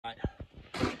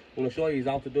going to show you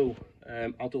how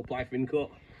to apply thincoat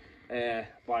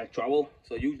by trowel.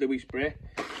 So usually we spray,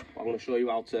 but I'm going to show you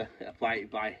how to apply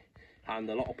it by hand.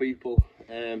 A lot of people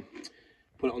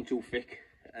put it on too thick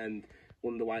and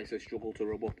wonder why it's a struggle to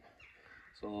rub up.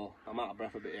 So I'm out of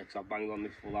breath a bit here because I've banged on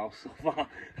this full house so far.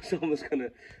 So I'm just going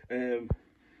to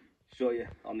show you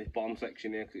on this bottom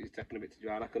section here because it's taking a bit to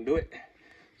dry and I can do it.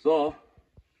 So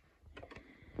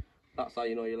that's how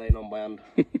you know you're laying on by hand.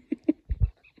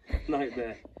 Right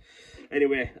there.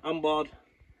 Anyway, I'm bored.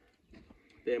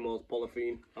 Damo's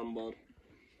polythene, I'm bored.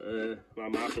 My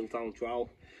Marshalltown trowel.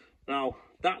 Now,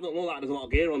 that don't look like there's a lot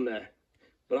of gear on there,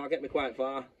 but that'll get me quite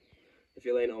far if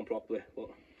you're laying it on properly.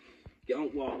 But get on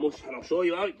what much and I'll show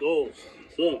you how it goes.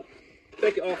 So,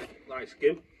 take it off like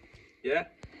skim, yeah?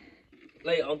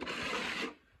 Lay it on.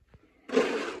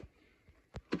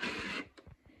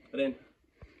 And then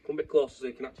come a bit closer so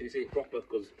you can actually see it proper,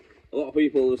 because a lot of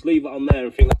people just leave it on there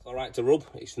and think that's alright to rub.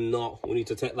 It's not. We need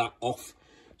to take that off.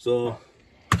 So,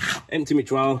 empty my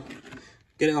trowel,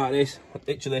 get it like this,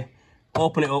 literally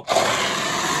open it up,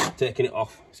 taking it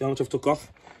off. See how much I've took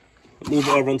off? Move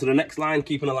it over onto the next line,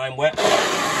 keeping the line wet.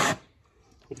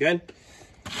 Again,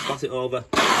 pass it over,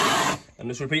 and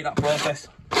just repeat that process.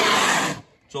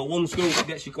 So one scoop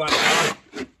gets you quite far.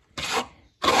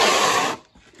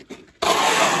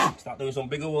 Start doing some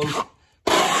bigger ones.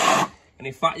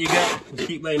 Any fat you get, just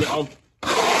keep laying it on.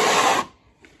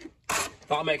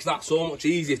 That makes that so much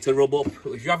easier to rub up.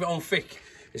 If you have it on thick,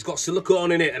 it's got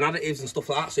silicone in it and additives and stuff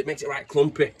like that, so it makes it right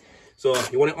clumpy. So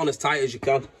you want it on as tight as you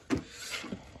can.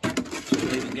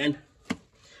 Again,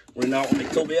 running out on my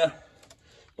tub here.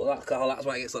 But that's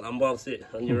why it gets like that ball, see it,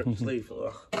 on your sleeve.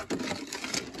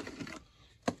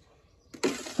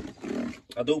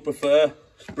 I do prefer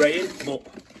spraying, but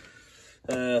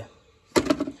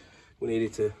we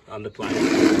needed to hand apply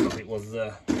it. It was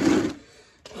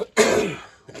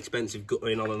expensive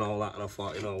guttering on and all that, and I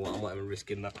thought, you know what, I'm not even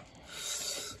risking that.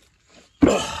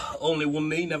 Only one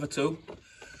knee, never two.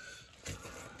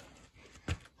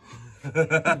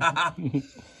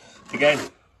 Again,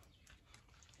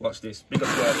 watch this, bigger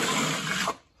square.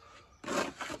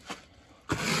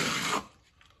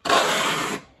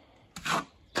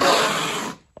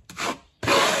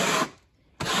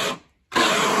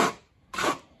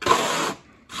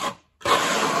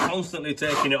 Constantly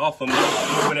taking it off and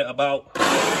moving it about.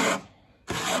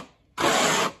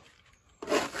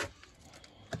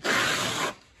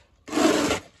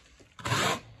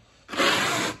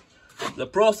 The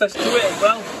process to it as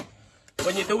well,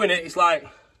 when you're doing it, it's like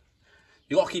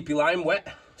you got to keep your line wet,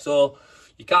 so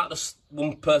you can't just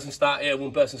one person start here,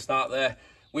 one person start there.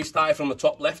 We started from the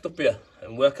top left up here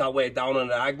and work our way down on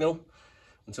the diagonal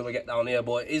until we get down here,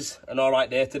 but it is an alright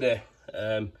day today.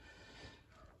 I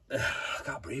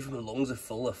can't breathe, my lungs are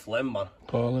full of phlegm, man.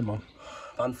 Poorly, man.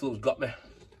 Man flu's got me.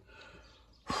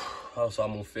 Also,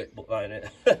 I'm unfit, but that ain't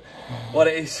it. What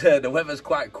it is, the weather's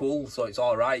quite cool, so it's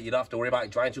alright. You don't have to worry about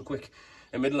it drying too quick.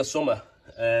 In the middle of summer,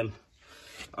 I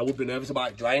would be nervous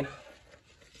about it drying.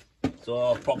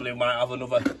 So probably might have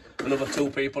another two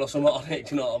people or something on it,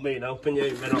 do you know what I mean? Helping you,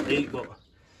 you may not eat, but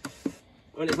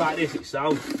when it's like this, it's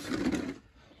sound.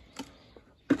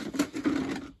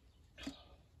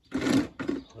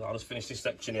 I'll just finish this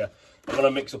section here. I'm going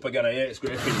to mix up again. I hate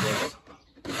scraping this.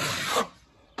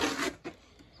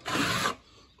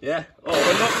 Yeah,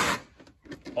 open up,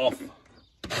 off,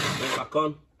 put it back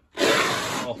on,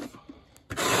 off.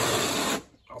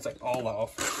 I'll take all that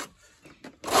off.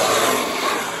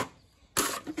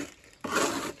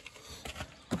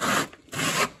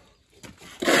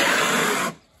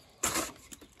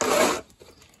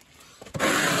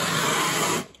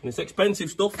 And it's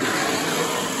expensive stuff,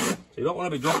 so you don't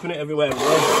want to be dropping it everywhere.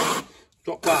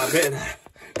 Drop quite a bit in there.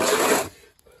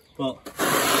 But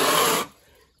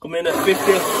come in at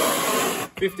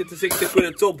 50 to 60 quid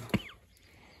a tub.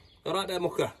 Alright there,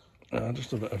 mucker?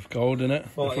 Just a bit of cold in it.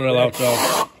 If we're allowed to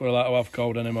have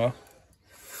cold anymore.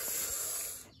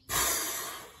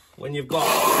 When you've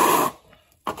got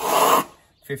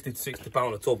 50 to 60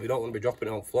 pound a tub, you don't want to be dropping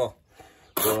it on the floor.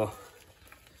 So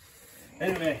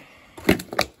anyway,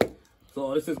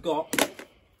 so this has got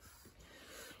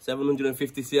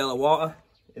 750 cl of water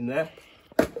in there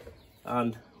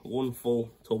and one full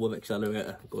tub of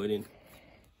accelerator going in.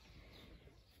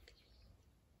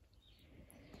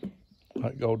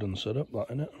 Like golden syrup, that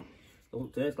innit?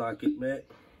 Don't taste like it, mate.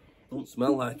 Don't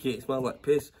smell like it. It smells like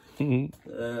piss.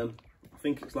 I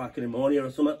think it's like an ammonia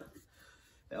or something.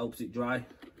 It helps it dry.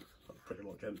 That's pretty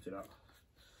much empty that.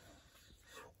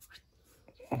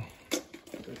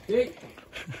 Okay.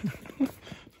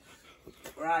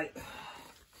 Right.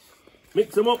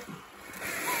 Mix them up.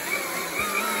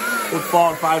 Good 4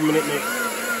 or 5 minute mix.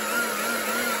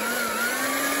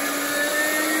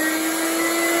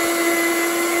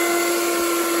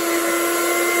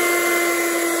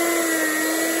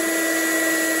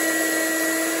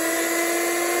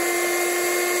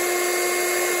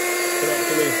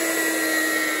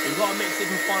 You've got to mix it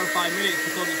for 4 or 5 minutes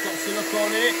because it's got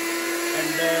silicone in it,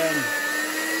 and it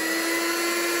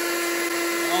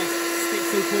all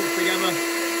sticks and clumps together.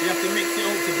 You have to mix it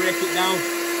up to break it down.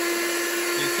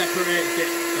 It separates it,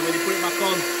 and when you put it back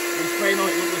on and spray on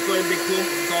it, look, there's going big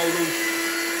clumps, it's all loose.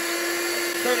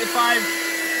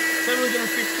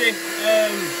 750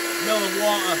 ml of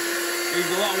water. Use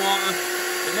a lot of water.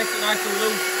 It makes it nice and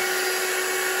loose.